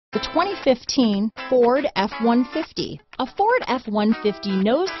The 2015 Ford F-150. A Ford F-150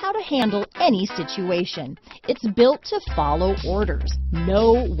 knows how to handle any situation. It's built to follow orders,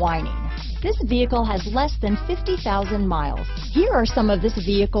 no whining. This vehicle has less than 50,000 miles. Here are some of this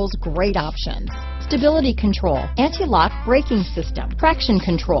vehicle's great options: stability control, anti-lock braking system, traction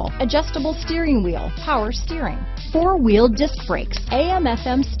control, adjustable steering wheel, power steering, four-wheel disc brakes,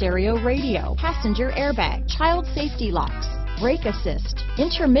 AM/FM stereo radio, passenger airbag, child safety locks, brake assist,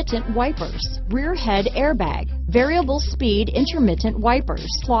 intermittent wipers, rear head airbag, variable speed intermittent wipers,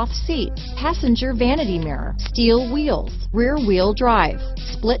 cloth seats, passenger vanity mirror, steel wheels, rear wheel drive,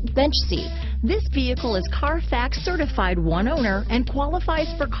 split bench seat. This vehicle is Carfax certified one owner and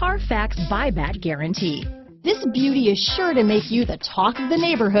qualifies for Carfax buyback guarantee. This beauty is sure to make you the talk of the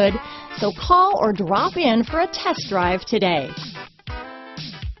neighborhood, so call or drop in for a test drive today.